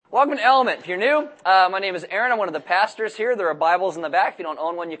Welcome to Element. If you're new, my name is Aaron. I'm one of the pastors here. There are Bibles in the back. If you don't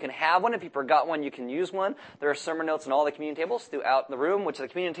own one, you can have one. If you forgot one, you can use one. There are sermon notes on all the communion tables throughout the room, which the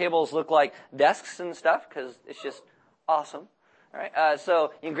communion tables look like desks and stuff because it's just awesome. All right,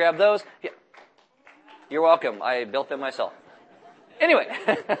 so you can grab those. Yeah. You're welcome. I built them myself. Anyway.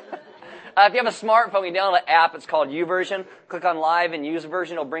 If you have a smartphone, you download an app. It's called YouVersion. Click on Live and Use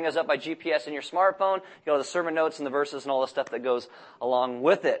Version. It'll bring us up by GPS in your smartphone. You go to the sermon notes and the verses and all the stuff that goes along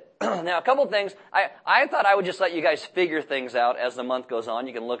with it. Now, a couple things. I thought I would just let you guys figure things out as the month goes on.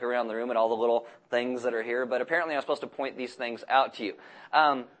 You can look around the room at all the little things that are here, but apparently I'm supposed to point these things out to you.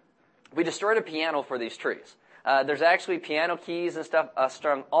 We destroyed a piano for these trees. There's actually piano keys and stuff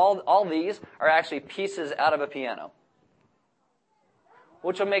strung. All these are actually pieces out of a piano,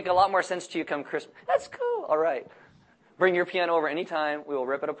 which will make a lot more sense to you come Christmas. That's cool. All right. Bring your piano over anytime. We will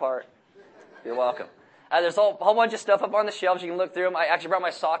rip it apart. You're welcome. There's a whole bunch of stuff up on the shelves. You can look through them. I actually brought my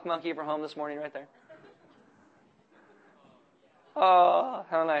sock monkey from home this morning right there. Oh,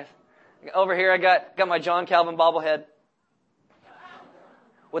 how nice. Over here I got my John Calvin bobblehead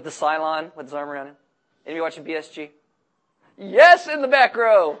with the Cylon, with his arm around him. Anybody watching BSG? Yes, in the back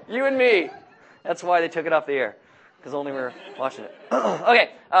row. You and me. That's why they took it off the air. Because only we were watching it.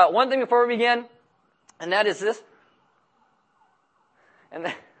 Okay, one thing before we begin, and that is this.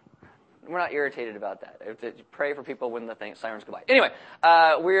 And we're not irritated about that. Pray for people when the sirens go by. Anyway,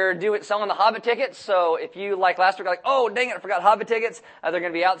 we're selling the Hobbit tickets. So if you, like last week, like, oh, dang it, I forgot Hobbit tickets. They're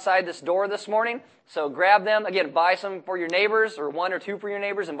going to be outside this door this morning. So grab them. Again, buy some for your neighbors, or one or two for your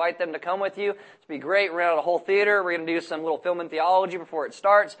neighbors. Invite them to come with you. It's going to be great. We're going to have a whole theater. We're going to do some little film and theology before it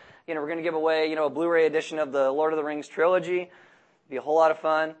starts. We're going to give away, a Blu-ray edition of the Lord of the Rings trilogy. It'll be a whole lot of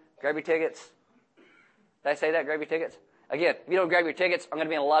fun. Grab your tickets. Did I say that? Grab your tickets? Again, if you don't grab your tickets, I'm going to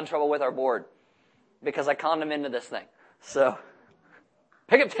be in a lot of trouble with our board because I conned them into this thing. So,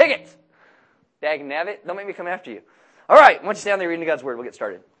 pick up tickets. Dag nabbit, don't make me come after you. All right, I want you to stay on there reading God's Word. We'll get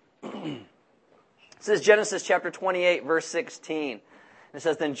started. This is Genesis chapter 28, verse 16. It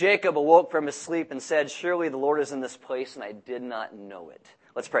says, Then Jacob awoke from his sleep and said, Surely the Lord is in this place, and I did not know it.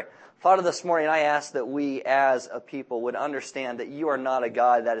 Let's pray. Father, this morning I ask that we as a people would understand that you are not a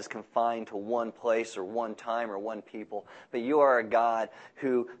God that is confined to one place or one time or one people, but you are a God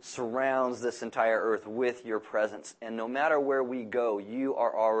who surrounds this entire earth with your presence. And no matter where we go, you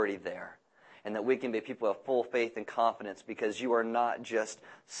are already there. And that we can be people of full faith and confidence because you are not just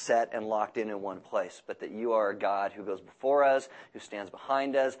set and locked in one place, but that you are a God who goes before us, who stands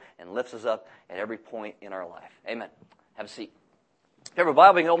behind us, and lifts us up at every point in our life. Amen. Have a seat. If you have a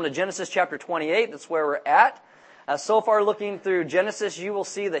Bible, you can open to Genesis chapter 28. That's where we're at. So far, looking through Genesis, you will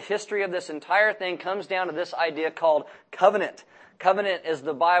see the history of this entire thing comes down to this idea called covenant. Covenant is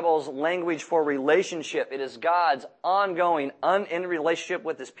the Bible's language for relationship. It is God's ongoing, unending relationship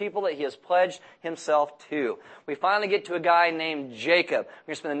with His people that He has pledged Himself to. We finally get to a guy named Jacob. We're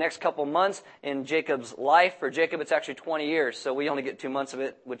going to spend the next couple months in Jacob's life. For Jacob, it's actually 20 years, so we only get 2 months of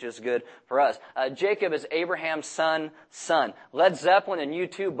it, which is good for us. Jacob is Abraham's son. Led Zeppelin and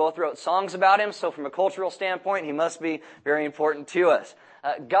U2 both wrote songs about him, so from a cultural standpoint, he must be very important to us.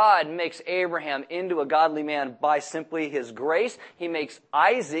 God makes Abraham into a godly man by simply His grace. He makes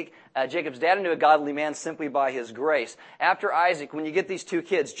Isaac, Jacob's dad, into a godly man simply by His grace. After Isaac, when you get these two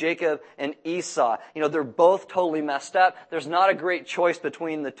kids, Jacob and Esau, they're both totally messed up. There's not a great choice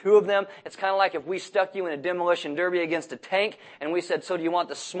between the two of them. It's kind of like if we stuck you in a demolition derby against a tank and we said, so do you want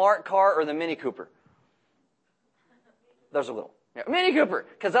the smart car or the Mini Cooper? There's a little. Yeah, Mini Cooper,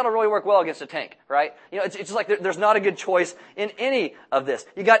 because that'll really work well against a tank, right? It's just like there's not a good choice in any of this.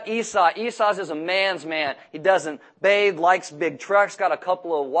 You got Esau. Esau's is a man's man. He doesn't bathe, likes big trucks, got a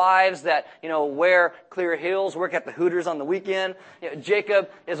couple of wives that, wear clear heels, work at the Hooters on the weekend. Jacob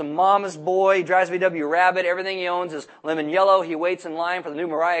is a mama's boy. He drives VW Rabbit. Everything he owns is lemon yellow. He waits in line for the new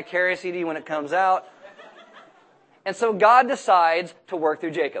Mariah Carey CD when it comes out. And so God decides to work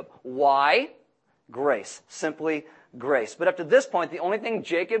through Jacob. Why? Grace. Simply grace. But up to this point, the only thing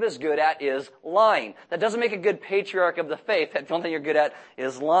Jacob is good at is lying. That doesn't make a good patriarch of the faith. The only thing you're good at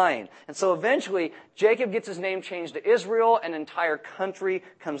is lying. And so eventually, Jacob gets his name changed to Israel. An entire country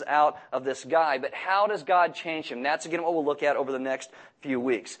comes out of this guy. But how does God change him? That's again what we'll look at over the next few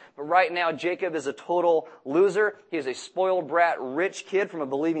weeks. But right now, Jacob is a total loser. He is a spoiled brat, rich kid from a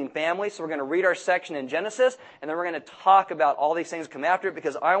believing family. So we're going to read our section in Genesis, and then we're going to talk about all these things that come after it,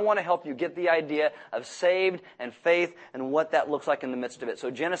 because I want to help you get the idea of saved and faith and what that looks like in the midst of it. So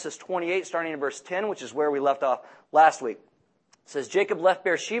Genesis 28, starting in verse 10, which is where we left off last week. It says, Jacob left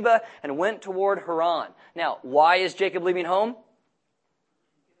Beersheba and went toward Haran. Now, why is Jacob leaving home?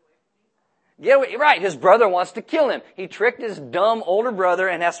 Get away. Right, his brother wants to kill him. He tricked his dumb older brother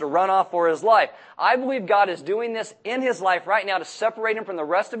and has to run off for his life. I believe God is doing this in his life right now to separate him from the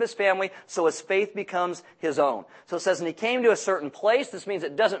rest of his family so his faith becomes his own. So it says, and he came to a certain place. This means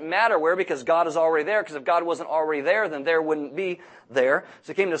it doesn't matter where because God is already there, because if God wasn't already there, then there wouldn't be there.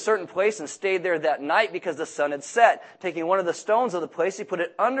 So he came to a certain place and stayed there that night because the sun had set. Taking one of the stones of the place, he put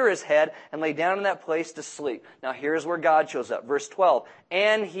it under his head and lay down in that place to sleep. Now here's where God shows up. Verse 12,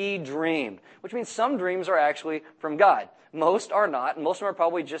 and he dreamed, which means some dreams are actually from God. Most are not, and most of them are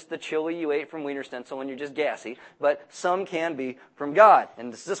probably just the chili you ate from Wiener Stencil when you're just gassy, but some can be from God.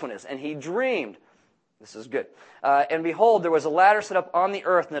 And this one is, and he dreamed. This is good. And behold, there was a ladder set up on the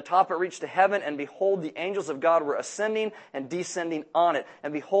earth, and the top it reached to heaven, and behold, the angels of God were ascending and descending on it.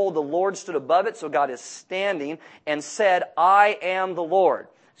 And behold, the Lord stood above it, so God is standing, and said, I am the Lord.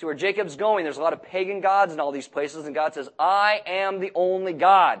 See, where Jacob's going, there's a lot of pagan gods in all these places, and God says, I am the only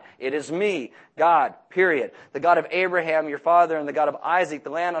God. It is me, God, period. The God of Abraham, your father, and the God of Isaac, the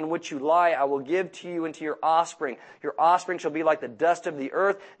land on which you lie, I will give to you and to your offspring. Your offspring shall be like the dust of the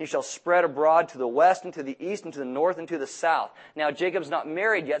earth, and you shall spread abroad to the west and to the east and to the north and to the south. Now, Jacob's not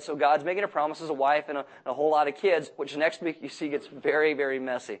married yet, so God's making a promise as a wife and a whole lot of kids, which next week you see gets very, very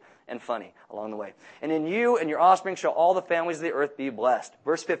messy and funny along the way. And in you and your offspring shall all the families of the earth be blessed.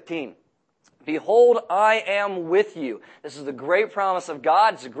 Verse 15. Behold, I am with you. This is the great promise of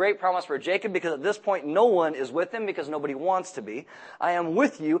God. It's a great promise for Jacob because at this point no one is with him because nobody wants to be. I am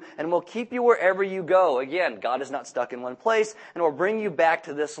with you and will keep you wherever you go. Again, God is not stuck in one place and will bring you back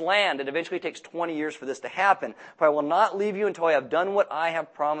to this land. It eventually takes 20 years for this to happen. For I will not leave you until I have done what I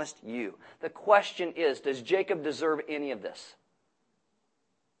have promised you. The question is, does Jacob deserve any of this?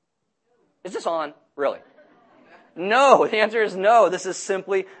 Is this on? Really? No. The answer is no. This is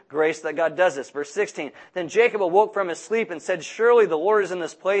simply grace that God does this. Verse 16. Then Jacob awoke from his sleep and said, surely the Lord is in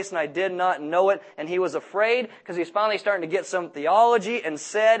this place, and I did not know it. And he was afraid because he's finally starting to get some theology and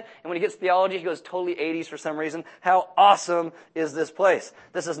said, and when he gets theology, he goes totally 80s for some reason, how awesome is this place?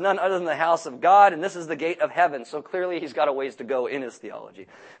 This is none other than the house of God, and this is the gate of heaven. So clearly he's got a ways to go in his theology.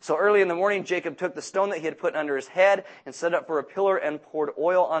 So early in the morning, Jacob took the stone that he had put under his head and set it up for a pillar and poured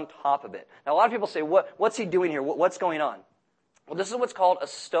oil on top of it. Now a lot of people say, what's he doing here? What's going on? Well, this is what's called a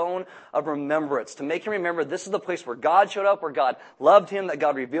stone of remembrance. To make him remember, this is the place where God showed up, where God loved him, that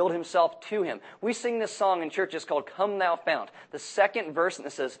God revealed himself to him. We sing this song in church. It's called Come Thou Fount. The second verse and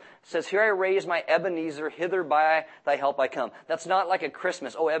it says, Here I raise my Ebenezer, hither by thy help I come. That's not like a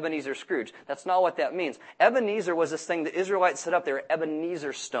Christmas, oh, Ebenezer Scrooge. That's not what that means. Ebenezer was this thing the Israelites set up. They were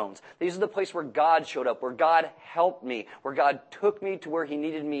Ebenezer stones. These are the place where God showed up, where God helped me, where God took me to where he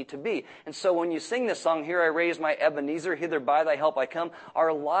needed me to be. And so when you sing this song, Here I raise my Ebenezer, hither by thy help I come,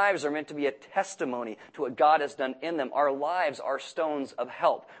 our lives are meant to be a testimony to what God has done in them. Our lives are stones of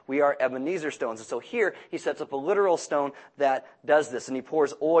help. We are Ebenezer stones. And so here he sets up a literal stone that does this, and he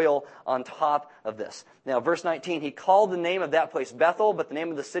pours oil on top of this. Now, verse 19, he called the name of that place Bethel, but the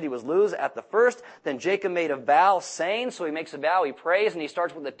name of the city was Luz at the first. Then Jacob made a vow, saying, so he makes a vow, he prays, and he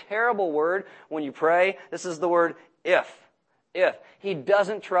starts with a terrible word when you pray. This is the word if. If. He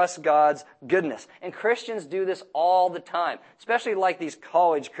doesn't trust God's goodness. And Christians do this all the time, especially like these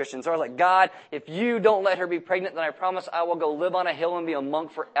college Christians are like, God, if you don't let her be pregnant, then I promise I will go live on a hill and be a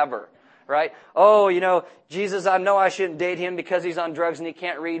monk forever. Right? Oh, Jesus, I know I shouldn't date him because he's on drugs and he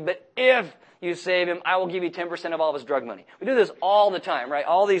can't read, but if you save him, I will give you 10% of all of his drug money. We do this all the time, right?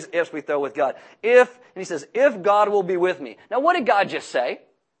 All these ifs we throw with God. And he says, if God will be with me. Now, what did God just say?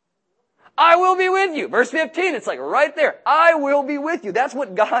 I will be with you. Verse 15, it's like right there. I will be with you. That's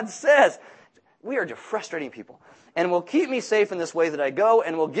what God says. We are just frustrating people. And will keep me safe in this way that I go,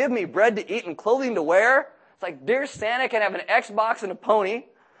 and will give me bread to eat and clothing to wear. It's like, dear Santa can have an Xbox and a pony,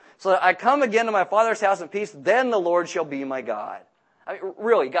 so that I come again to my Father's house in peace, then the Lord shall be my God. I mean,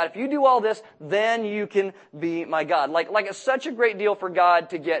 really, God, if you do all this, then you can be my God. Like it's such a great deal for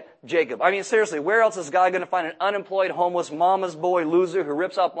God to get Jacob. I mean, seriously, where else is God going to find an unemployed, homeless, mama's boy loser who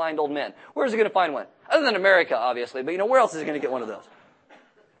rips off blind old men? Where is he going to find one? Other than America, obviously, but where else is he going to get one of those?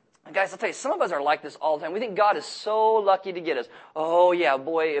 Guys, I'll tell you, some of us are like this all the time. We think God is so lucky to get us. Oh, yeah,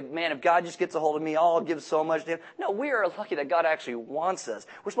 boy, man, if God just gets a hold of me, I'll give so much to him. No, we are lucky that God actually wants us.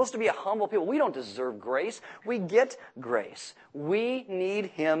 We're supposed to be a humble people. We don't deserve grace. We get grace. We need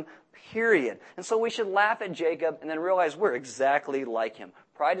him, period. And so we should laugh at Jacob and then realize we're exactly like him.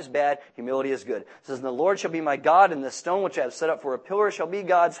 Pride is bad, humility is good. It says, and the Lord shall be my God, and the stone which I have set up for a pillar shall be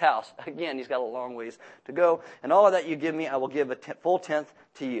God's house. Again, he's got a long ways to go. And all of that you give me, I will give a full tenth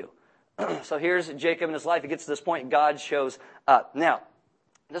to you. So here's Jacob in his life. He gets to this point, God shows up. Now,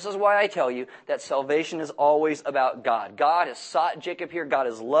 This is why I tell you that salvation is always about God. God has sought Jacob here. God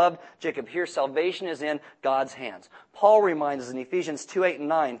has loved Jacob here. Salvation is in God's hands. Paul reminds us in Ephesians 2:8 and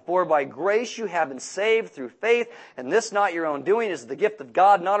 9, "For by grace you have been saved through faith, and this not your own doing is the gift of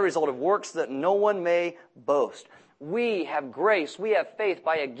God, not a result of works, that no one may boast." We have grace. We have faith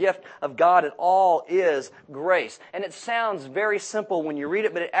by a gift of God. It all is grace. And it sounds very simple when you read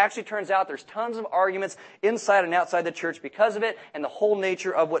it, but it actually turns out there's tons of arguments inside and outside the church because of it and the whole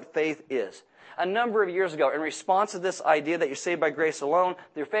nature of what faith is. A number of years ago, in response to this idea that you're saved by grace alone,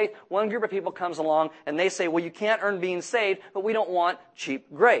 through faith, one group of people comes along and they say, well, you can't earn being saved, but we don't want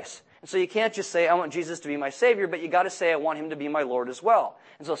cheap grace. And so you can't just say, I want Jesus to be my Savior, but you got to say, I want Him to be my Lord as well.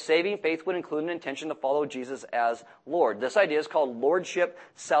 And so saving faith would include an intention to follow Jesus as Lord. This idea is called Lordship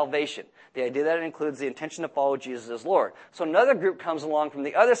Salvation. The idea that it includes the intention to follow Jesus as Lord. So another group comes along from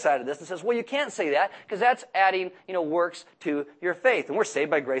the other side of this and says, well, you can't say that because that's adding, works to your faith. And we're saved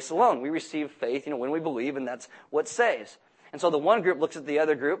by grace alone. We receive faith, when we believe, and that's what saves. And so the one group looks at the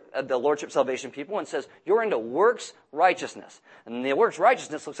other group, the Lordship Salvation people, and says, you're into works righteousness. And the works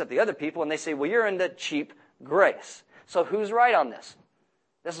righteousness looks at the other people, and they say, well, you're into cheap grace. So who's right on this?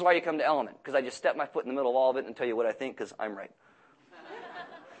 This is why you come to Element, because I just step my foot in the middle of all of it and tell you what I think, because I'm right.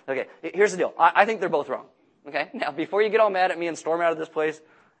 Okay, here's the deal. I think they're both wrong. Okay, now before you get all mad at me and storm out of this place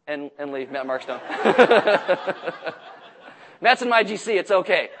and leave Matt Markstone. Matt's in my GC, it's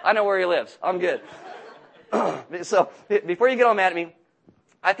okay. I know where he lives. I'm good. So, before you get all mad at me,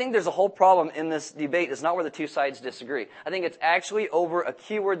 I think there's a whole problem in this debate. It's not where the two sides disagree. I think it's actually over a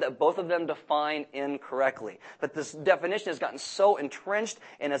keyword that both of them define incorrectly. But this definition has gotten so entrenched,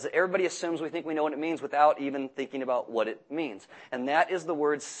 and as everybody assumes we think we know what it means without even thinking about what it means. And that is the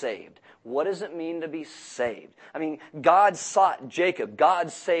word saved. What does it mean to be saved? I mean, God sought Jacob. God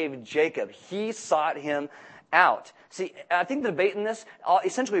saved Jacob. He sought him out. See, I think the debate in this,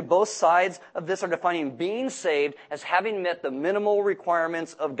 essentially both sides of this are defining being saved as having met the minimal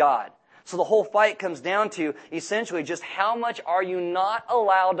requirements of God. So the whole fight comes down to essentially just how much are you not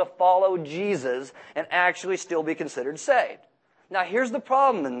allowed to follow Jesus and actually still be considered saved. Now here's the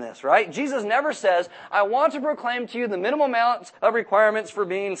problem in this, right? Jesus never says, I want to proclaim to you the minimum amounts of requirements for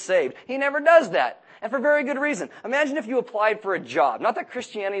being saved. He never does that. And for very good reason. Imagine if you applied for a job. Not that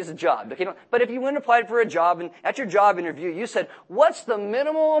Christianity is a job, but if you went and applied for a job and at your job interview you said, what's the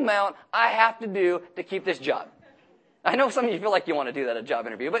minimal amount I have to do to keep this job? I know some of you feel like you want to do that at a job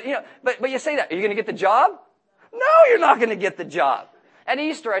interview, but you say that. Are you going to get the job? No, you're not going to get the job. At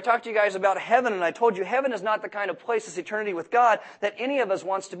Easter, I talked to you guys about heaven, and I told you heaven is not the kind of place, this eternity with God, that any of us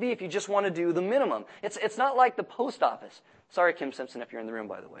wants to be if you just want to do the minimum. It's not like the post office. Sorry, Kim Simpson, if you're in the room,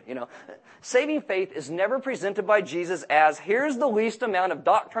 by the way. Saving faith is never presented by Jesus as, here's the least amount of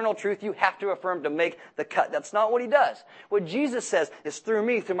doctrinal truth you have to affirm to make the cut. That's not what he does. What Jesus says is through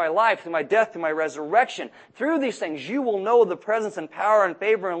me, through my life, through my death, through my resurrection, through these things, you will know the presence and power and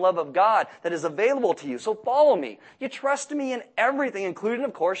favor and love of God that is available to you. So follow me. You trust me in everything, including,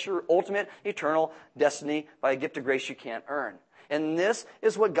 of course, your ultimate eternal destiny by a gift of grace you can't earn. And this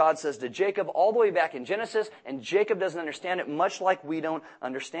is what God says to Jacob all the way back in Genesis, and Jacob doesn't understand it, much like we don't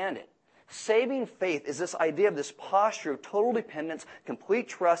understand it. Saving faith is this idea of this posture of total dependence, complete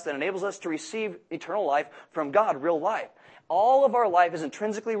trust that enables us to receive eternal life from God, real life. All of our life is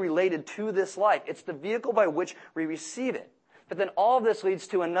intrinsically related to this life. It's the vehicle by which we receive it. But then all of this leads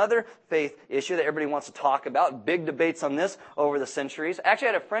to another faith issue that everybody wants to talk about. Big debates on this over the centuries. Actually,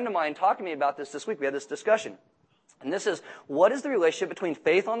 I had a friend of mine talk to me about this week. We had this discussion. And this is, what is the relationship between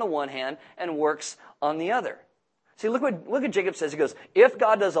faith on the one hand and works on the other? See, look what Jacob says. He goes, if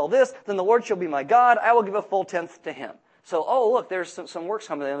God does all this, then the Lord shall be my God. I will give a full tenth to him. So, look, there's some works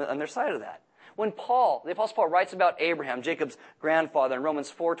coming on their side of that. When the Apostle Paul writes about Abraham, Jacob's grandfather, in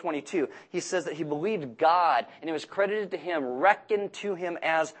Romans 4:22, he says that he believed God and it was credited to him, reckoned to him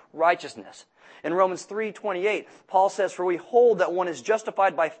as righteousness. In Romans 3:28, Paul says, for we hold that one is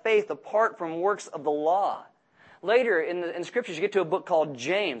justified by faith apart from works of the law. Later in the Scriptures, you get to a book called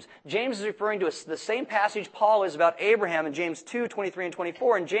James. James is referring to the same passage Paul is about Abraham in James 2:23 and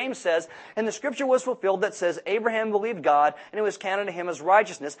 24. And James says, and the Scripture was fulfilled that says, Abraham believed God, and it was counted to him as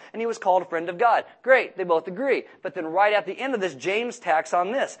righteousness, and he was called a friend of God. Great, they both agree. But then right at the end of this, James tacks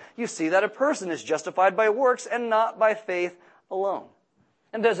on this. You see that a person is justified by works and not by faith alone.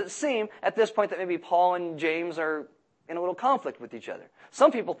 And does it seem at this point that maybe Paul and James are in a little conflict with each other?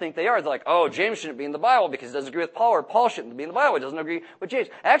 Some people think they are. They're like, James shouldn't be in the Bible because he doesn't agree with Paul, or Paul shouldn't be in the Bible, he doesn't agree with James.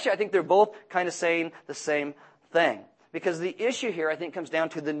 Actually, I think they're both kind of saying the same thing. Because the issue here, I think, comes down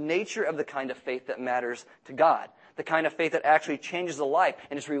to the nature of the kind of faith that matters to God. the kind of faith that actually changes a life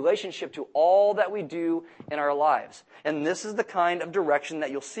and its relationship to all that we do in our lives. And this is the kind of direction that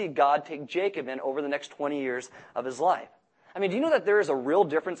you'll see God take Jacob in over the next 20 years of his life. I mean, do you know that there is a real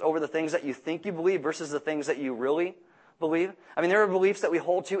difference over the things that you think you believe versus the things that you really believe? I mean, there are beliefs that we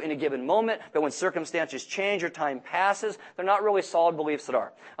hold to in a given moment, but when circumstances change or time passes, they're not really solid beliefs that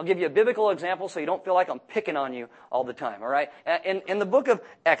are. I'll give you a biblical example so you don't feel like I'm picking on you all the time, all right? In the book of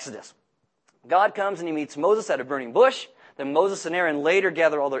Exodus, God comes and he meets Moses at a burning bush. Then Moses and Aaron later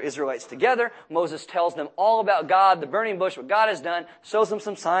gather all their Israelites together. Moses tells them all about God, the burning bush, what God has done, shows them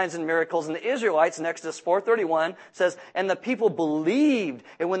some signs and miracles. And the Israelites in Exodus 4:31 says, and the people believed.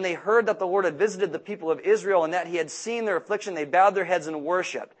 And when they heard that the Lord had visited the people of Israel and that he had seen their affliction, they bowed their heads and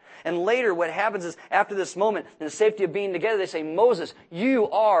worshiped. And later what happens is after this moment, in the safety of being together, they say, Moses, you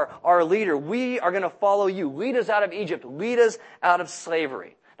are our leader. We are going to follow you. Lead us out of Egypt. Lead us out of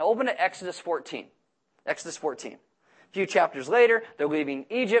slavery. Now open to Exodus 14. Exodus 14. A few chapters later, they're leaving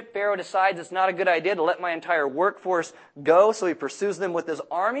Egypt. Pharaoh decides it's not a good idea to let my entire workforce go, so he pursues them with his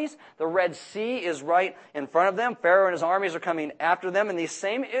armies. The Red Sea is right in front of them. Pharaoh and his armies are coming after them. And these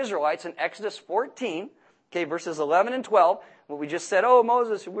same Israelites in Exodus 14, verses 11 and 12, what we just said, oh,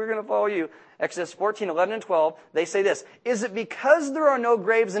 Moses, we're going to follow you. Exodus 14, 11 and 12, they say this, is it because there are no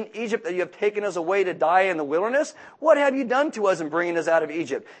graves in Egypt that you have taken us away to die in the wilderness? What have you done to us in bringing us out of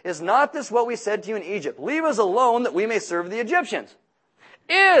Egypt? Is not this what we said to you in Egypt? Leave us alone that we may serve the Egyptians.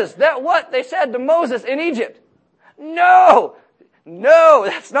 Is that what they said to Moses in Egypt? No,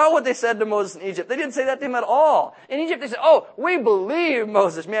 that's not what they said to Moses in Egypt. They didn't say that to him at all. In Egypt, they said, oh, we believe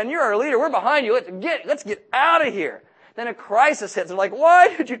Moses. Man, you're our leader. We're behind you. Let's get out of here. Then a crisis hits. They're like,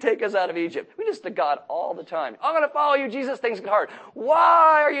 why did you take us out of Egypt? We just to God all the time. I'm going to follow you, Jesus. Things get hard.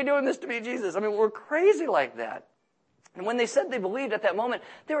 Why are you doing this to me, Jesus? I mean, we're crazy like that. And when they said they believed at that moment,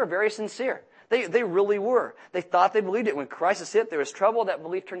 they were very sincere. They really were. They thought they believed it. When crisis hit, there was trouble. That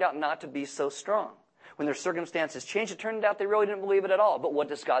belief turned out not to be so strong. When their circumstances changed, it turned out they really didn't believe it at all. But what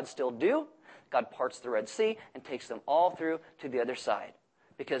does God still do? God parts the Red Sea and takes them all through to the other side.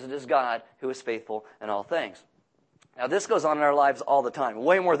 Because it is God who is faithful in all things. Now, this goes on in our lives all the time,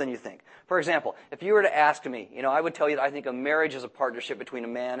 way more than you think. For example, if you were to ask me, I would tell you that I think a marriage is a partnership between a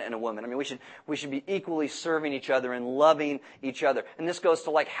man and a woman. I mean, we should be equally serving each other and loving each other. And this goes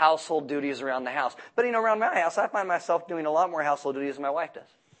to like household duties around the house. But, around my house, I find myself doing a lot more household duties than my wife does.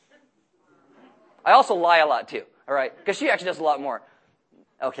 I also lie a lot, too, all right? Because she actually does a lot more.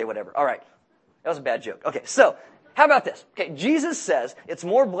 Okay, whatever. All right. That was a bad joke. Okay, so how about this? Okay, Jesus says it's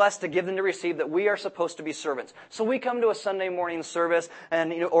more blessed to give than to receive, that we are supposed to be servants. So we come to a Sunday morning service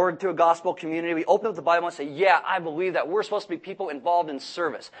and, or to a gospel community. We open up the Bible and say, yeah, I believe that. We're supposed to be people involved in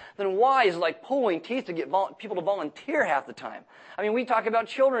service. Then why is it like pulling teeth to get people to volunteer half the time? I mean, we talk about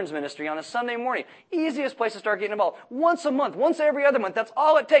children's ministry on a Sunday morning. Easiest place to start getting involved. Once a month, once every other month. That's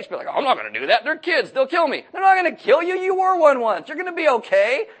all it takes. Be like, oh, I'm not going to do that. They're kids. They'll kill me. They're not going to kill you. You were one once. You're going to be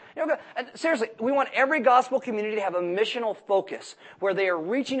okay. And seriously, we want every gospel community to have a missional focus where they are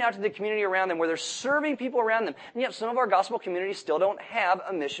reaching out to the community around them, where they're serving people around them. And yet some of our gospel communities still don't have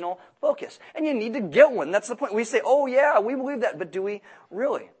a missional focus. And you need to get one. That's the point. We say, oh yeah, we believe that, but do we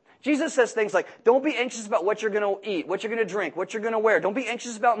really? Jesus says things like, don't be anxious about what you're going to eat, what you're going to drink, what you're going to wear. Don't be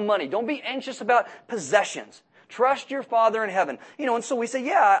anxious about money. Don't be anxious about possessions. Trust your Father in heaven. And so we say,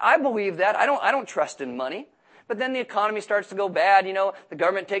 yeah, I believe that. I don't trust in money. But then the economy starts to go bad. The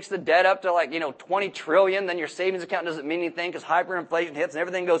government takes the debt up to 20 trillion. Then your savings account doesn't mean anything because hyperinflation hits and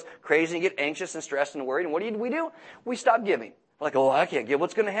everything goes crazy and you get anxious and stressed and worried. And what do? We stop giving. We're like, oh, I can't give.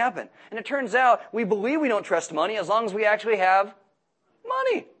 What's going to happen? And it turns out we believe we don't trust money as long as we actually have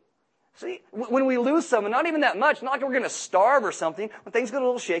money. See, when we lose someone, not even that much, not like we're going to starve or something, when things get a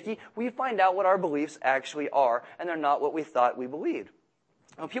little shaky, we find out what our beliefs actually are, and they're not what we thought we believed.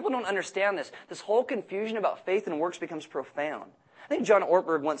 When people don't understand this whole confusion about faith and works becomes profound. I think John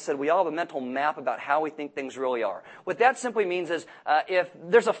Ortberg once said we all have a mental map about how we think things really are. What that simply means is if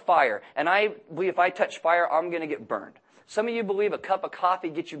there's a fire, and I believe if I touch fire, I'm going to get burned. Some of you believe a cup of coffee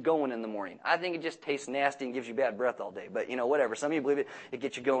gets you going in the morning. I think it just tastes nasty and gives you bad breath all day. But, whatever. Some of you believe it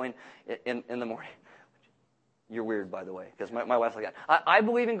gets you going in the morning. You're weird, by the way, because my wife's like that. I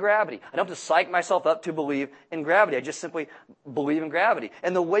believe in gravity. I don't have to psych myself up to believe in gravity. I just simply believe in gravity.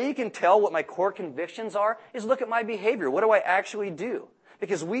 And the way you can tell what my core convictions are is look at my behavior. What do I actually do?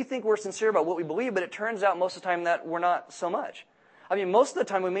 Because we think we're sincere about what we believe, but it turns out most of the time that we're not so much. I mean, most of the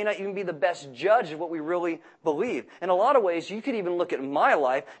time we may not even be the best judge of what we really believe. In a lot of ways, you could even look at my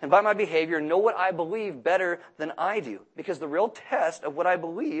life and by my behavior know what I believe better than I do. Because the real test of what I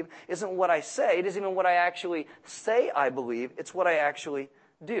believe isn't what I say. It isn't even what I actually say I believe. It's what I actually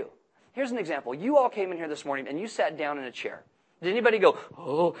do. Here's an example. You all came in here this morning and you sat down in a chair. Did anybody go,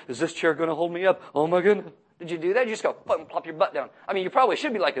 oh, is this chair going to hold me up? Oh my goodness. Did you do that? You just go, plop your butt down. I mean, you probably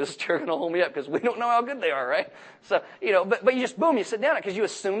should be like, is this chair going to hold me up? Because we don't know how good they are, right? So, but you just, boom, you sit down because you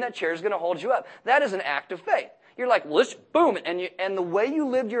assume that chair is going to hold you up. That is an act of faith. You're like, well, let's, boom, and the way you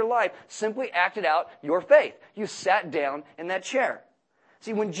lived your life simply acted out your faith. You sat down in that chair.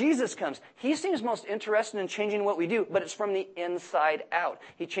 See, when Jesus comes, he seems most interested in changing what we do, but it's from the inside out.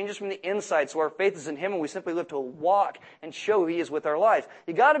 He changes from the inside, so our faith is in him, and we simply live to walk and show who he is with our lives.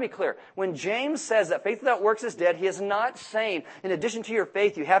 You got to be clear. When James says that faith without works is dead, he is not saying, in addition to your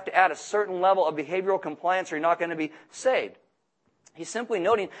faith, you have to add a certain level of behavioral compliance or you're not going to be saved. He's simply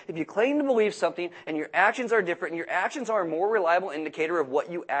noting, if you claim to believe something and your actions are different, and your actions are a more reliable indicator of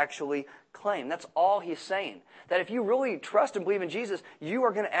what you actually claim. That's all he's saying. That if you really trust and believe in Jesus, you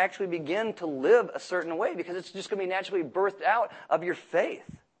are going to actually begin to live a certain way because it's just going to be naturally birthed out of your faith.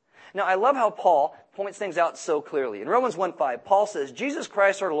 Now, I love how Paul points things out so clearly. In Romans 1:5, Paul says, Jesus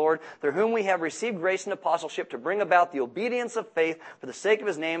Christ our Lord, through whom we have received grace and apostleship to bring about the obedience of faith for the sake of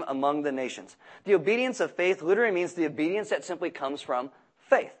his name among the nations. The obedience of faith literally means the obedience that simply comes from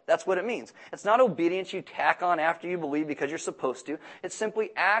faith. That's what it means. It's not obedience you tack on after you believe because you're supposed to. It's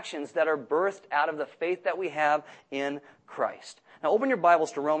simply actions that are birthed out of the faith that we have in Christ. Now, open your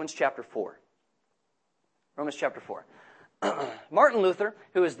Bibles to Romans chapter 4. Romans chapter 4. Martin Luther,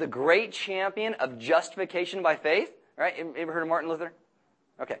 who is the great champion of justification by faith, right? You ever heard of Martin Luther?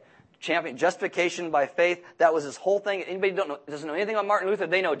 Okay. Champion, justification by faith. That was his whole thing. Anybody doesn't know anything about Martin Luther?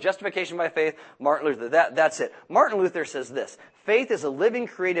 They know justification by faith, Martin Luther. That's it. Martin Luther says this: faith is a living,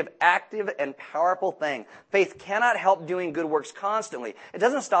 creative, active, and powerful thing. Faith cannot help doing good works constantly. It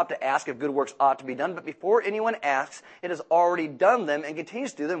doesn't stop to ask if good works ought to be done, but before anyone asks, it has already done them and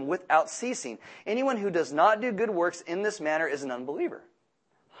continues to do them without ceasing. Anyone who does not do good works in this manner is an unbeliever.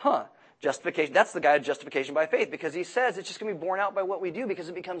 Justification. That's the guy of justification by faith, because he says it's just going to be borne out by what we do because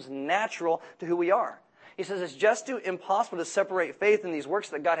it becomes natural to who we are. He says it's just too impossible to separate faith in these works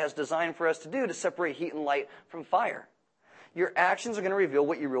that God has designed for us to do, to separate heat and light from fire. Your actions are going to reveal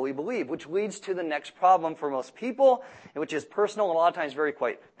what you really believe, which leads to the next problem for most people, which is personal and a lot of times very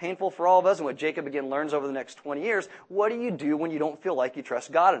quite painful for all of us, and what Jacob again learns over the next 20 years. What do you do when you don't feel like you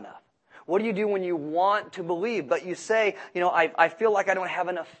trust God enough? What do you do when you want to believe, but you say, I feel like I don't have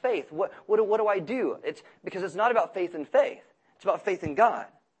enough faith? What do I do? It's because it's not about faith in faith. It's about faith in God.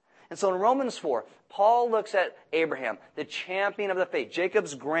 And so in Romans 4, Paul looks at Abraham, the champion of the faith,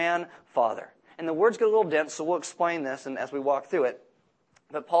 Jacob's grandfather. And the words get a little dense, so we'll explain this and as we walk through it.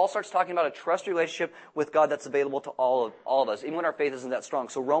 But Paul starts talking about a trusted relationship with God that's available to all of us, even when our faith isn't that strong.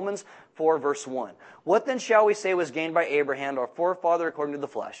 So Romans 4, verse 1. What then shall we say was gained by Abraham, our forefather according to the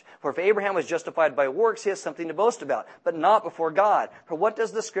flesh? For if Abraham was justified by works, he has something to boast about, but not before God. For what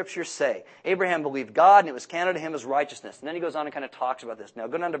does the Scripture say? Abraham believed God, and it was counted to him as righteousness. And then he goes on and kind of talks about this. Now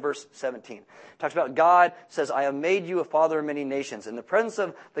go down to verse 17. Talks about God says, I have made you a father of many nations. In the presence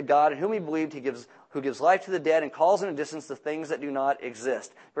of the God in whom he believed, who gives life to the dead and calls into existence the things that do not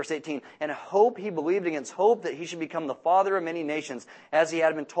exist. Verse 18, and hope he believed against hope that he should become the father of many nations, as he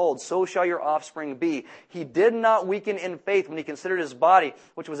had been told, so shall your offspring be. He did not weaken in faith when he considered his body,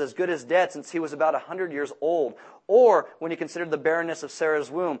 which was as good as dead, since he was about 100 years old, or when he considered the barrenness of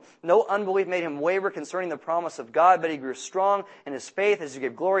Sarah's womb. No unbelief made him waver concerning the promise of God, but he grew strong in his faith as he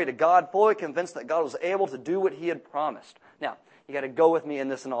gave glory to God, fully convinced that God was able to do what he had promised. Now, you got to go with me in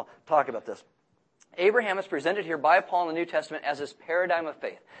this, and I'll talk about this. Abraham is presented here by Paul in the New Testament as his paradigm of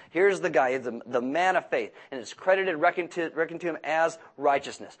faith. Here's the guy, the man of faith, and it's credited, reckoned to him as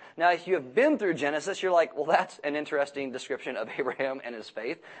righteousness. Now, if you have been through Genesis, you're like, well, that's an interesting description of Abraham and his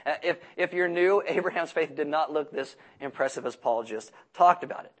faith. If you're new, Abraham's faith did not look this impressive as Paul just talked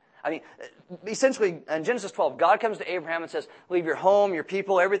about it. I mean, essentially, in Genesis 12, God comes to Abraham and says, leave your home, your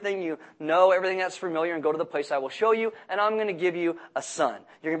people, everything you know, everything that's familiar, and go to the place I will show you, and I'm going to give you a son.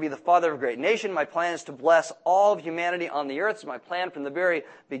 You're going to be the father of a great nation. My plan is to bless all of humanity on the earth. It's my plan from the very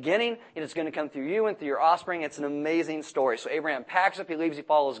beginning, and it's going to come through you and through your offspring. It's an amazing story. So Abraham packs up, he leaves, he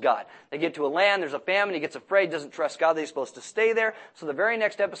follows God. They get to a land, there's a famine, he gets afraid, doesn't trust God that he's supposed to stay there. So the very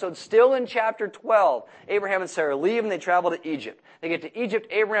next episode, still in chapter 12, Abraham and Sarah leave, and they travel to Egypt. They get to Egypt,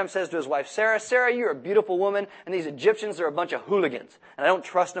 Abraham says to his wife Sarah, Sarah, you're a beautiful woman, and these Egyptians are a bunch of hooligans, and I don't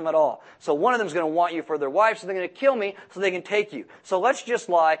trust them at all. So one of them's going to want you for their wife, so they're going to kill me so they can take you. So let's just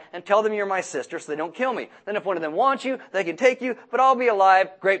lie and tell them you're my sister so they don't kill me. Then if one of them wants you, they can take you, but I'll be alive.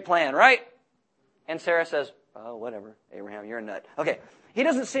 Great plan, right? And Sarah says, oh, whatever, Abraham, you're a nut. Okay. He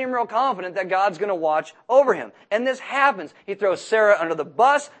doesn't seem real confident that God's going to watch over him. And this happens. He throws Sarah under the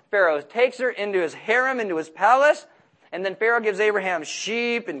bus. Pharaoh takes her into his harem, into his palace. And then Pharaoh gives Abraham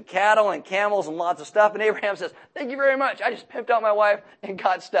sheep and cattle and camels and lots of stuff. And Abraham says, thank you very much. I just pimped out my wife and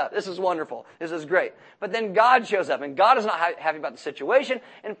got stuff. This is wonderful. This is great. But then God shows up, and God is not happy about the situation.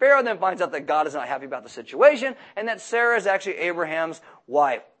 And Pharaoh then finds out that God is not happy about the situation, and that Sarah is actually Abraham's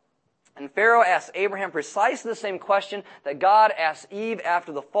wife. And Pharaoh asks Abraham precisely the same question that God asked Eve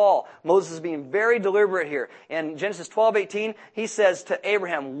after the fall. Moses is being very deliberate here. In Genesis 12:18, he says to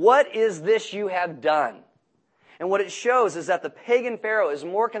Abraham, what is this you have done? And what it shows is that the pagan Pharaoh is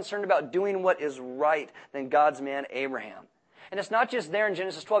more concerned about doing what is right than God's man Abraham. And it's not just there in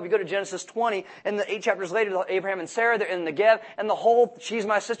Genesis 12. You go to Genesis 20, and the 8 chapters later, Abraham and Sarah, they're in the Negev, and the whole she's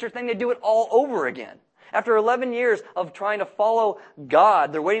my sister thing, they do it all over again. After 11 years of trying to follow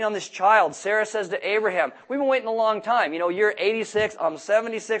God, they're waiting on this child. Sarah says to Abraham, we've been waiting a long time. You're 86, I'm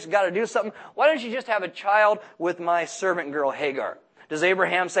 76, got to do something. Why don't you just have a child with my servant girl Hagar? Does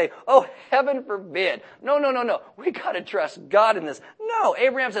Abraham say, oh, heaven forbid. No. We got to trust God in this. No.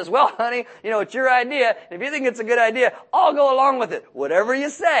 Abraham says, well, honey, it's your idea. And if you think it's a good idea, I'll go along with it. Whatever you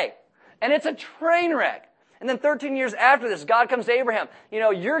say. And it's a train wreck. And then 13 years after this, God comes to Abraham.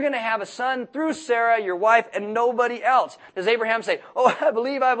 You're going to have a son through Sarah, your wife, and nobody else. Does Abraham say, oh, I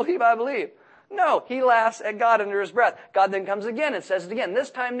believe. No, he laughs at God under his breath. God then comes again and says it again. This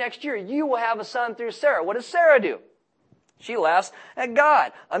time next year, you will have a son through Sarah. What does Sarah do? She laughs at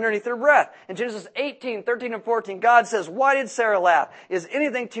God underneath her breath. In Genesis 18, 13, and 14, God says, why did Sarah laugh? Is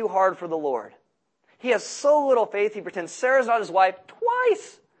anything too hard for the Lord? He has so little faith, he pretends Sarah's not his wife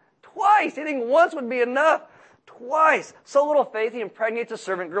twice. He thinks once would be enough. Twice. So little faith, he impregnates a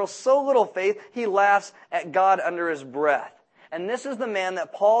servant girl. So little faith, he laughs at God under his breath. And this is the man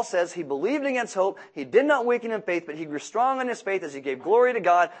that Paul says he believed against hope. He did not weaken in faith, but he grew strong in his faith as he gave glory to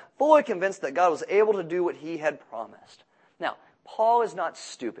God, fully convinced that God was able to do what he had promised. Now, Paul is not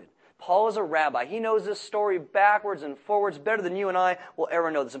stupid. Paul is a rabbi. He knows this story backwards and forwards better than you and I will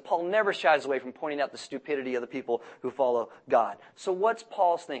ever know this. And Paul never shies away from pointing out the stupidity of the people who follow God. So what's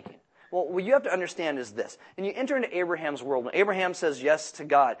Paul's thinking? Well, what you have to understand is this. And you enter into Abraham's world. When Abraham says yes to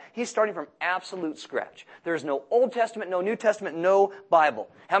God, he's starting from absolute scratch. There's no Old Testament, no New Testament, no Bible.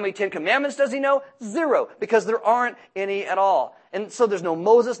 How many 10 Commandments does he know? 0, because there aren't any at all. And so there's no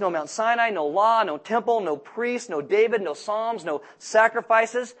Moses, no Mount Sinai, no law, no temple, no priest, no David, no Psalms, no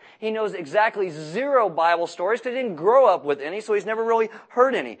sacrifices. He knows exactly 0 Bible stories because he didn't grow up with any, so he's never really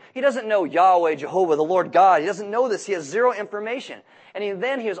heard any. He doesn't know Yahweh, Jehovah, the Lord God. He doesn't know this. He has 0 information. And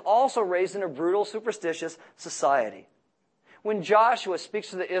he was also raised in a brutal, superstitious society. When Joshua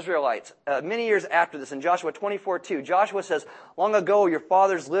speaks to the Israelites, many years after this, in Joshua 24:2, Joshua says, long ago your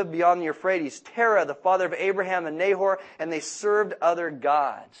fathers lived beyond the Euphrates, Terah, the father of Abraham and Nahor, and they served other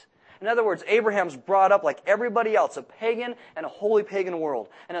gods. In other words, Abraham's brought up like everybody else, a pagan and a holy pagan world.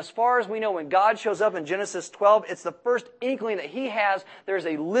 And as far as we know, when God shows up in Genesis 12, it's the first inkling that he has there's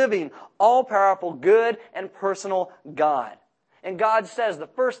a living, all-powerful, good, and personal God. And God says the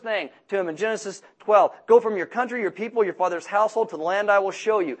first thing to him in Genesis 12, go from your country, your people, your father's household to the land I will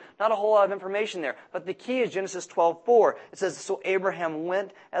show you. Not a whole lot of information there. But the key is Genesis 12:4. It says, so Abraham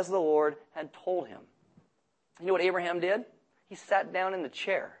went as the Lord had told him. You know what Abraham did? He sat down in the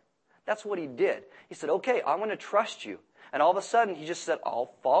chair. That's what he did. He said, okay, I'm going to trust you. And all of a sudden, he just said,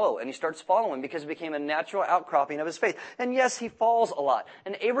 I'll follow. And he starts following because it became a natural outcropping of his faith. And yes, he falls a lot.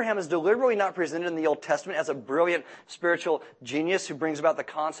 And Abraham is deliberately not presented in the Old Testament as a brilliant spiritual genius who brings about the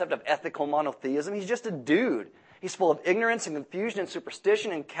concept of ethical monotheism. He's just a dude. He's full of ignorance and confusion and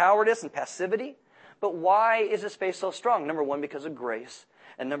superstition and cowardice and passivity. But why is his faith so strong? Number 1, because of grace.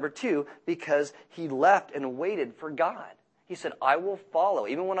 And number 2, because he left and waited for God. He said, I will follow.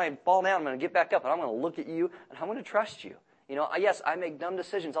 Even when I fall down, I'm going to get back up and I'm going to look at you and I'm going to trust you. Yes, I make dumb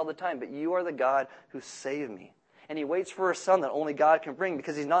decisions all the time, but you are the God who saved me. And he waits for a son that only God can bring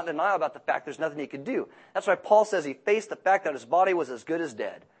because he's not in denial about the fact there's nothing he could do. That's why Paul says he faced the fact that his body was as good as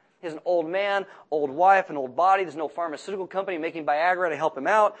dead. He's an old man, old wife, an old body. There's no pharmaceutical company making Viagra to help him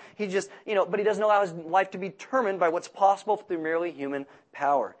out. He just, but he doesn't allow his life to be determined by what's possible through merely human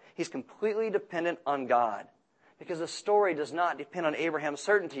power. He's completely dependent on God. Because the story does not depend on Abraham's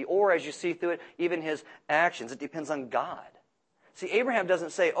certainty or, as you see through it, even his actions. It depends on God. See, Abraham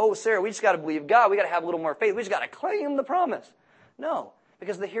doesn't say, oh, Sarah, we just got to believe God. We got to have a little more faith. We just got to claim the promise. No,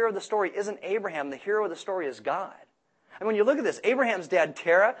 because the hero of the story isn't Abraham. The hero of the story is God. And when you look at this, Abraham's dad,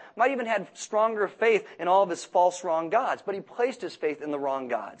 Terah, might even had stronger faith in all of his false wrong gods, but he placed his faith in the wrong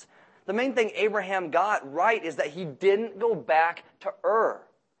gods. The main thing Abraham got right is that he didn't go back to Ur.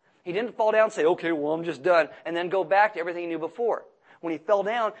 He didn't fall down and say, okay, well, I'm just done, and then go back to everything he knew before. When he fell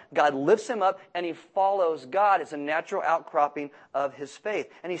down, God lifts him up, and he follows God. It's a natural outcropping of his faith.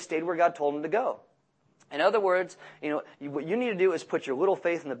 And he stayed where God told him to go. In other words, what you need to do is put your little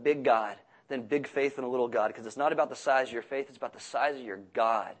faith in the big God, then big faith in a little God, because it's not about the size of your faith, it's about the size of your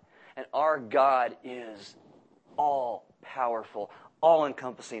God. And our God is all-powerful,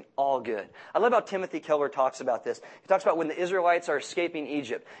 all-encompassing, all good. I love how Timothy Keller talks about this. He talks about when the Israelites are escaping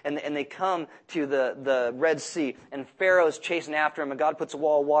Egypt, and they come to the Red Sea, and Pharaoh's chasing after them, and God puts a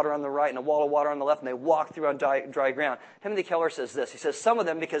wall of water on the right and a wall of water on the left, and they walk through on dry ground. Timothy Keller says this. He says, some of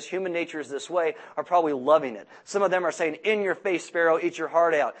them, because human nature is this way, are probably loving it. Some of them are saying, in your face, Pharaoh, eat your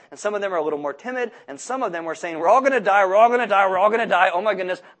heart out. And some of them are a little more timid, and some of them are saying, we're all going to die, we're all going to die, we're all going to die. Oh my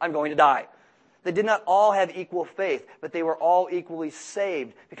goodness, I'm going to die. They did not all have equal faith, but they were all equally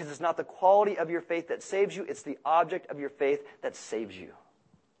saved, because it's not the quality of your faith that saves you, it's the object of your faith that saves you.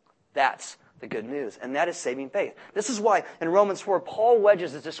 That's the good news, and that is saving faith. This is why in Romans 4, Paul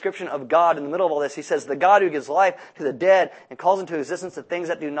wedges his description of God in the middle of all this. He says, the God who gives life to the dead and calls into existence the things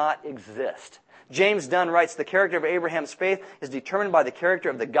that do not exist. James Dunn writes, the character of Abraham's faith is determined by the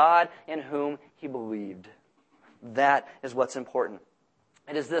character of the God in whom he believed. That is what's important.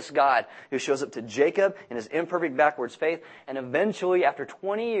 It is this God who shows up to Jacob in his imperfect backwards faith, and eventually, after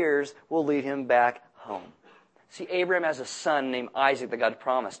 20 years, will lead him back home. See, Abraham has a son named Isaac that God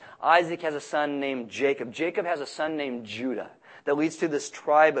promised. Isaac has a son named Jacob. Jacob has a son named Judah that leads to this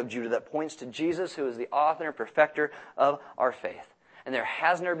tribe of Judah that points to Jesus, who is the author and perfecter of our faith. And there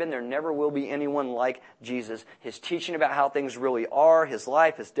has never been, there never will be anyone like Jesus. His teaching about how things really are, his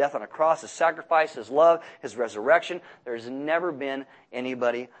life, his death on a cross, his sacrifice, his love, his resurrection. There's never been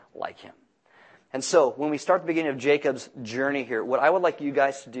anybody like him. And so, when we start the beginning of Jacob's journey here, what I would like you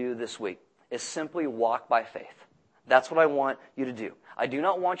guys to do this week is simply walk by faith. That's what I want you to do. I do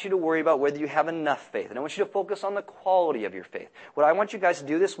not want you to worry about whether you have enough faith. And I want you to focus on the quality of your faith. What I want you guys to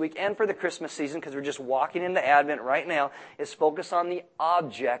do this week and for the Christmas season, because we're just walking into Advent right now, is focus on the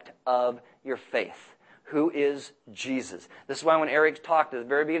object of your faith. Who is Jesus? This is why when Eric talked at the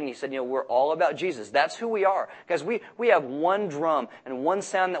very beginning, he said, we're all about Jesus. That's who we are. Guys, we have one drum and one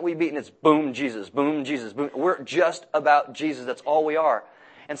sound that we beat, and it's boom, Jesus, boom, Jesus, boom. We're just about Jesus. That's all we are.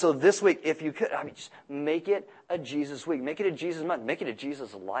 And so this week, if you could, just make it a Jesus week. Make it a Jesus month. Make it a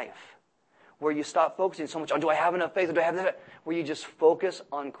Jesus life. Where you stop focusing so much on, do I have enough faith? Do I have that? Where you just focus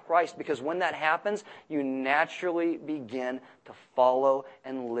on Christ. Because when that happens, you naturally begin to follow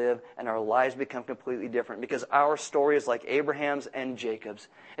and live, and our lives become completely different. Because our story is like Abraham's and Jacob's.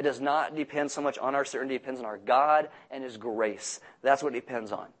 It does not depend so much on our certainty. It depends on our God and His grace. That's what it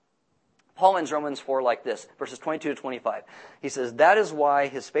depends on. Paul ends Romans 4 like this, verses 22 to 25. He says, that is why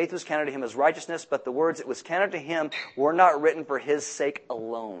his faith was counted to him as righteousness, but the words it was counted to him were not written for his sake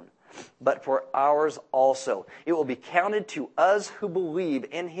alone, but for ours also. It will be counted to us who believe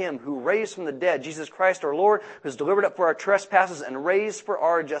in him who raised from the dead, Jesus Christ our Lord, who is delivered up for our trespasses and raised for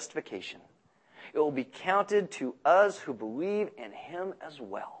our justification. It will be counted to us who believe in him as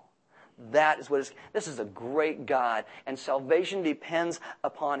well. That is what is. This is a great God, and salvation depends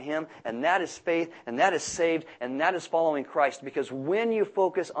upon him, and that is faith, and that is saved, and that is following Christ. Because when you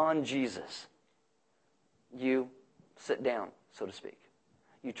focus on Jesus, you sit down, so to speak.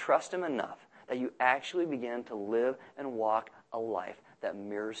 You trust him enough that you actually begin to live and walk a life that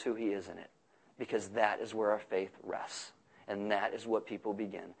mirrors who he is in it. Because that is where our faith rests, and that is what people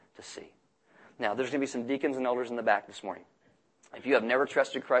begin to see. Now, there's going to be some deacons and elders in the back this morning. If you have never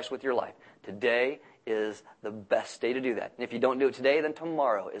trusted Christ with your life, today is the best day to do that. And if you don't do it today, then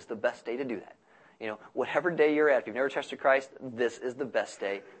tomorrow is the best day to do that. Whatever day you're at, if you've never trusted Christ, this is the best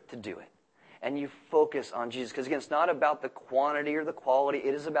day to do it. And you focus on Jesus. Because again, it's not about the quantity or the quality.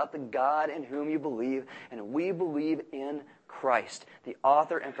 It is about the God in whom you believe. And we believe in Christ, the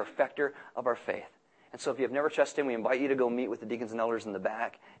author and perfecter of our faith. And so if you have never trusted him, we invite you to go meet with the deacons and elders in the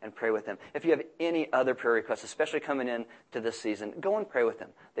back and pray with them. If you have any other prayer requests, especially coming in to this season, go and pray with them.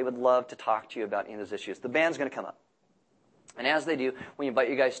 They would love to talk to you about any of those issues. The band's going to come up. And as they do, we invite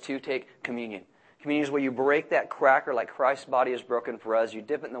you guys to take communion. Communion is where you break that cracker like Christ's body is broken for us. You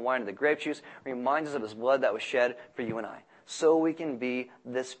dip it in the wine of the grape juice. It reminds us of his blood that was shed for you and I. So we can be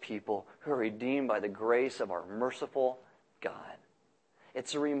this people who are redeemed by the grace of our merciful God.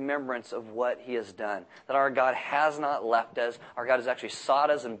 It's a remembrance of what he has done. That our God has not left us. Our God has actually sought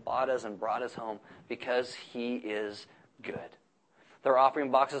us and bought us and brought us home because he is good. There are offering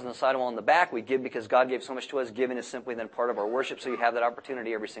boxes on the side wall in the back. We give because God gave so much to us. Giving is simply then part of our worship, so you have that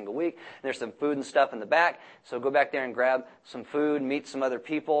opportunity every single week. And there's some food and stuff in the back. So go back there and grab some food, meet some other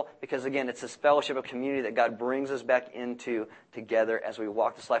people. Because again, it's this fellowship of community that God brings us back into together as we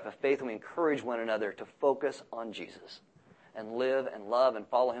walk this life of faith, and we encourage one another to focus on Jesus. And live and love and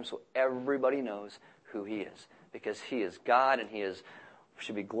follow him so everybody knows who he is. Because he is God and he is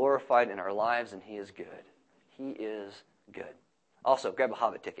should be glorified in our lives, and He is good. He is good. Also, grab a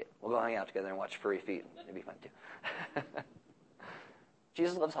Hobbit ticket. We'll go hang out together and watch Furry Feet. It'd be fun, too.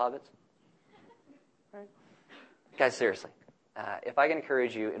 Jesus loves hobbits. Right? Guys, seriously, if I can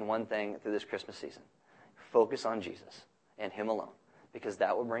encourage you in one thing through this Christmas season, focus on Jesus and Him alone, because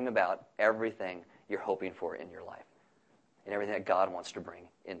that will bring about everything you're hoping for in your life and everything that God wants to bring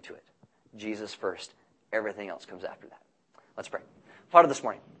into it. Jesus first. Everything else comes after that. Let's pray. Father, this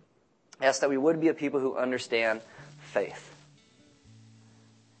morning, I ask that we would be a people who understand faith,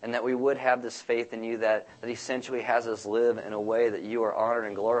 and that we would have this faith in You that essentially has us live in a way that You are honored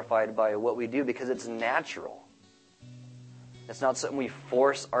and glorified by what we do, because it's natural. It's not something we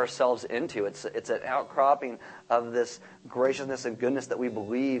force ourselves into. It's an outcropping of this graciousness and goodness that we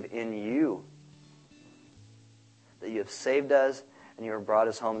believe in You, that You have saved us and You have brought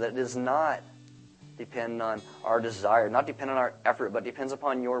us home, that it does not depend on our desire, not depend on our effort, but depends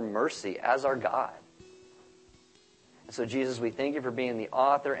upon Your mercy as our God. And so, Jesus, we thank You for being the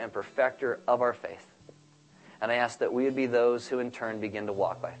author and perfecter of our faith. And I ask that we would be those who in turn begin to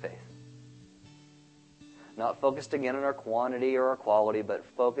walk by faith. Not focused again on our quantity or our quality, but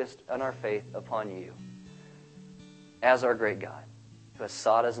focused on our faith upon You as our great God who has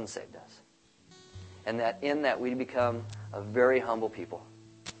sought us and saved us. And that in that we become a very humble people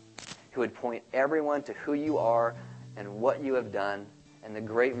who would point everyone to who You are and what You have done and the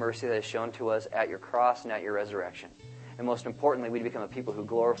great mercy that is shown to us at Your cross and at Your resurrection. And most importantly, we'd become a people who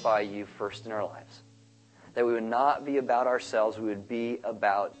glorify You first in our lives. That we would not be about ourselves, we would be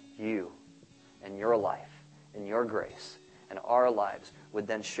about You and Your life and Your grace. And our lives would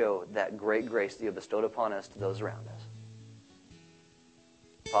then show that great grace that You have bestowed upon us to those around us.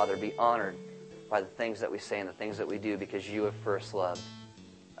 Father, be honored by the things that we say and the things that we do, because You have first loved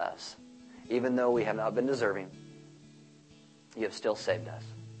us. Even though we have not been deserving, You have still saved us.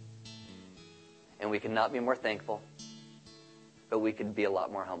 And we cannot be more thankful, but we could be a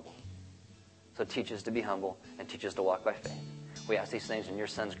lot more humble. So teach us to be humble and teach us to walk by faith. We ask these things in Your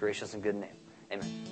Son's gracious and good name. Amen.